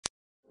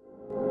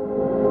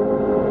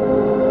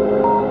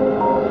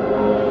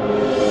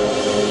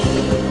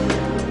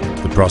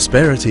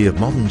prosperity of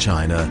modern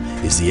China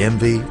is the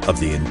envy of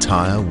the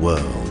entire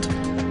world.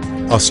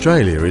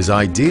 Australia is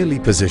ideally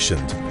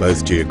positioned,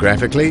 both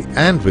geographically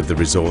and with the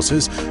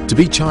resources, to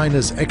be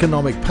China's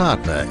economic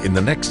partner in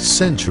the next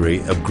century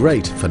of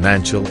great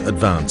financial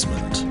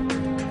advancement.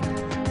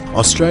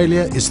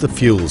 Australia is the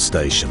fuel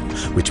station,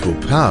 which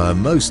will power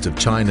most of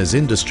China's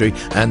industry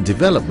and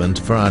development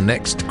for our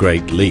next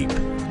great leap.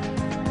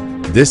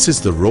 This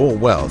is the raw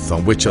wealth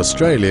on which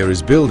Australia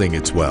is building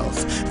its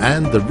wealth,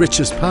 and the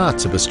richest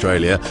parts of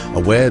Australia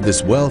are where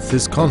this wealth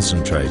is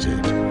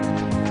concentrated.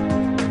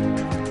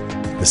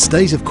 The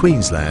state of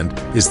Queensland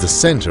is the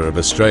centre of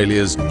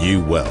Australia's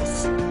new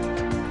wealth.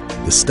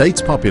 The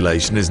state's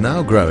population is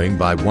now growing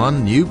by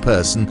one new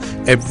person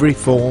every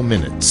 4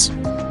 minutes.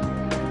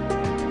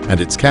 And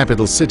its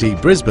capital city,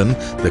 Brisbane,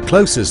 the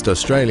closest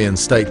Australian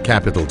state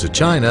capital to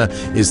China,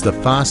 is the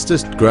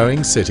fastest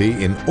growing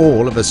city in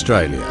all of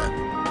Australia.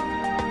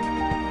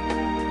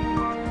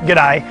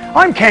 G'day,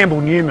 I'm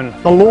Campbell Newman,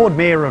 the Lord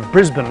Mayor of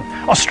Brisbane,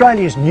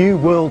 Australia's new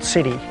world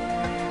city.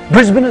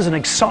 Brisbane is an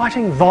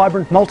exciting,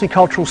 vibrant,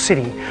 multicultural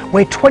city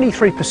where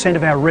 23%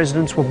 of our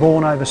residents were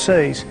born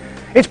overseas.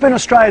 It's been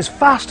Australia's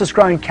fastest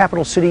growing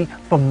capital city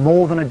for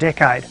more than a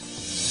decade.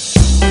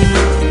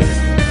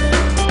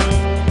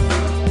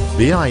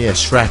 BIS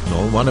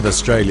Shrapnel, one of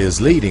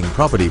Australia's leading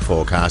property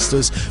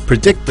forecasters,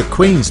 predict that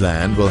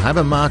Queensland will have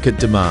a market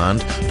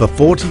demand for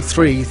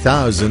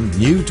 43,000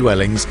 new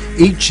dwellings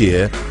each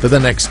year for the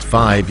next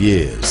 5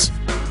 years.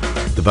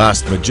 The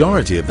vast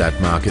majority of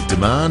that market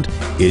demand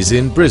is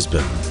in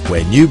Brisbane,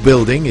 where new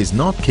building is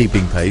not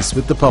keeping pace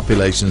with the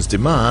population's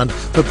demand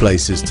for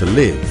places to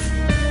live.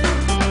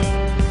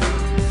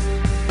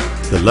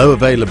 The low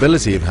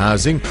availability of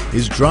housing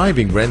is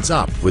driving rents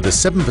up, with a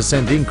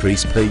 7%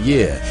 increase per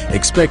year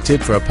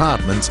expected for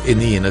apartments in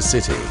the inner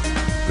city.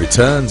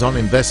 Returns on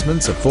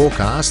investments are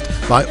forecast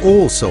by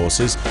all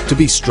sources to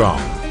be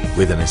strong,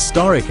 with an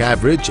historic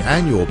average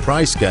annual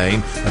price gain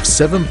of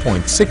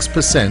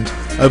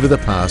 7.6% over the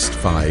past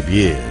 5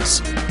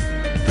 years.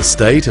 The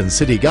state and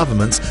city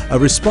governments are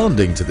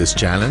responding to this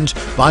challenge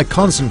by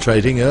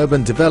concentrating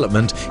urban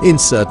development in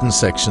certain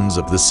sections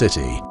of the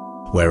city,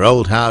 where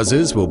old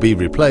houses will be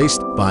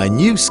replaced by a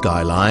new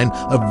skyline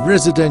of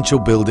residential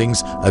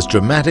buildings as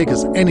dramatic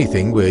as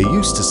anything we're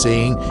used to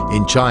seeing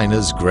in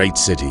China's great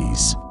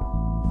cities.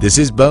 This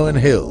is Bowen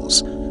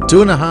Hills,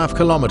 2.5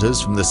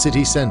 kilometres from the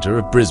city centre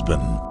of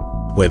Brisbane,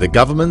 where the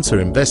governments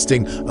are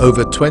investing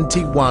over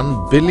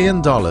 $21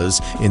 billion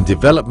in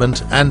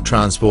development and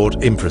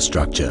transport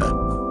infrastructure.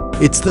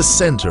 It's the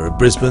centre of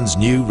Brisbane's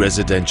new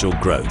residential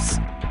growth.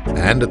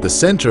 And at the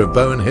centre of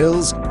Bowen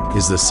Hills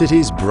is the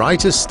city's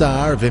brightest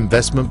star of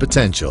investment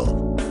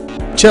potential,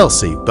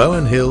 Chelsea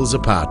Bowen Hills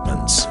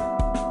Apartments.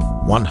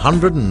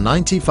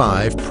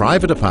 195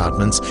 private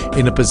apartments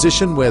in a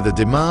position where the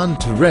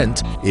demand to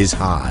rent is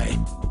high.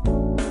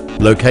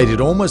 Located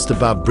almost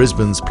above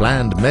Brisbane's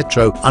planned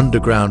Metro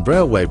Underground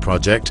Railway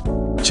project,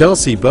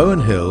 Chelsea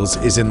Bowen Hills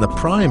is in the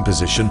prime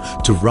position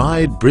to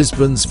ride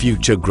Brisbane's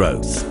future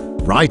growth,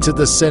 right at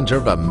the centre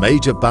of a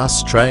major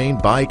bus, train,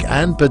 bike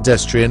and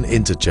pedestrian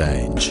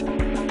interchange.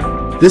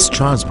 This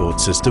transport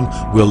system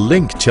will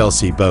link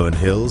Chelsea Bowen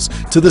Hills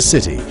to the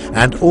city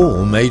and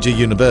all major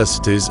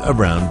universities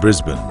around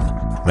Brisbane,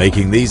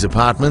 making these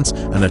apartments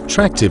an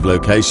attractive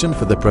location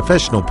for the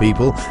professional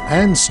people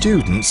and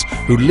students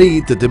who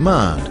lead the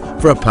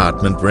demand for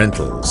apartment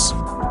rentals.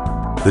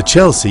 The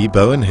Chelsea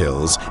Bowen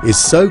Hills is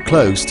so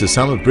close to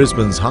some of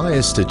Brisbane's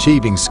highest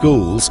achieving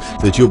schools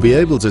that you'll be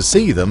able to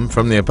see them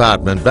from the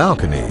apartment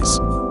balconies.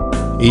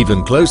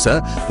 Even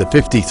closer, the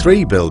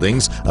 53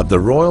 buildings of the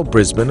Royal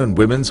Brisbane and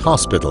Women's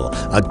Hospital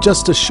are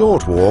just a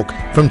short walk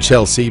from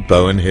Chelsea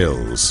Bowen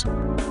Hills.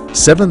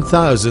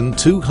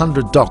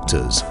 7,200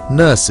 doctors,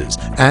 nurses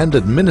and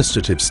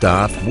administrative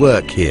staff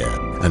work here,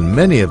 and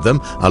many of them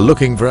are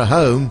looking for a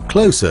home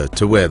closer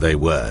to where they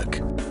work.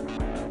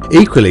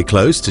 Equally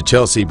close to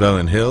Chelsea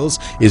Bowen Hills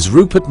is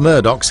Rupert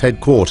Murdoch's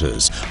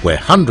headquarters, where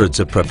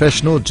hundreds of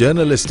professional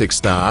journalistic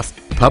staff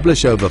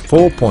publish over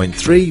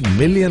 4.3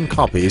 million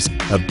copies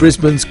of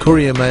Brisbane's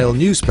Courier Mail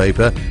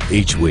newspaper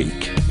each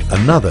week.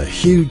 Another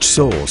huge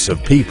source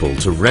of people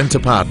to rent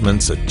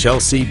apartments at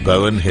Chelsea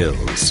Bowen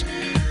Hills.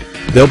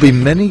 There'll be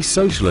many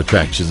social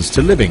attractions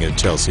to living at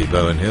Chelsea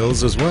Bowen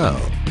Hills as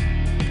well.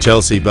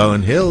 Chelsea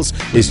Bowen Hills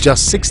is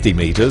just 60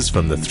 metres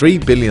from the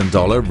 $3 billion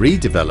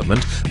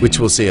redevelopment, which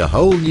will see a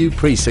whole new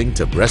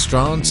precinct of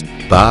restaurants,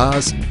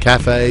 bars,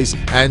 cafes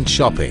and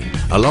shopping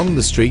along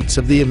the streets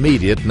of the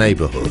immediate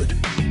neighbourhood.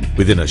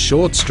 Within a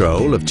short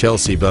stroll of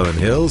Chelsea Bowen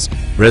Hills,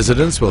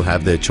 residents will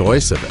have their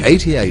choice of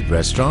 88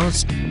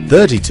 restaurants,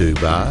 32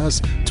 bars,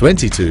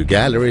 22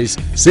 galleries,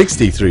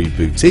 63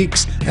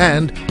 boutiques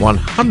and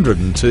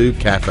 102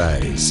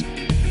 cafes.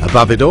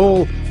 Above it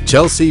all,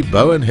 Chelsea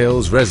Bowen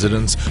Hills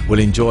residents will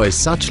enjoy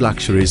such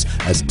luxuries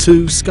as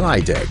 2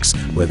 sky decks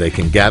where they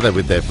can gather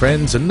with their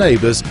friends and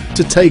neighbours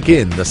to take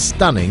in the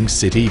stunning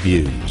city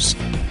views.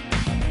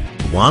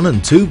 1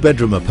 and 2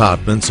 bedroom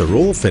apartments are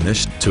all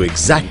finished to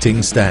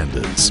exacting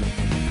standards,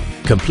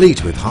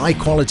 complete with high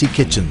quality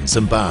kitchens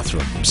and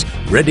bathrooms,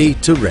 ready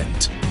to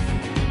rent.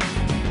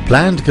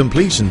 Planned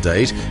completion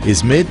date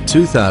is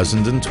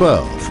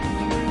mid-2012.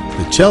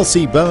 The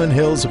Chelsea Bowen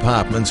Hills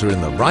apartments are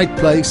in the right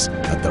place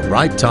at the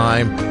right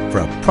time for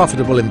a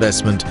profitable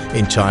investment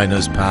in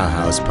China's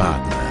powerhouse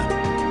partner.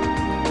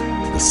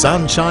 The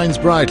sun shines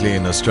brightly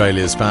in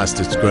Australia's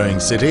fastest growing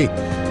city.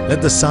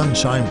 Let the sun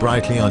shine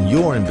brightly on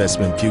your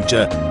investment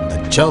future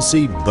at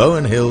Chelsea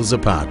Bowen Hills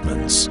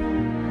Apartments.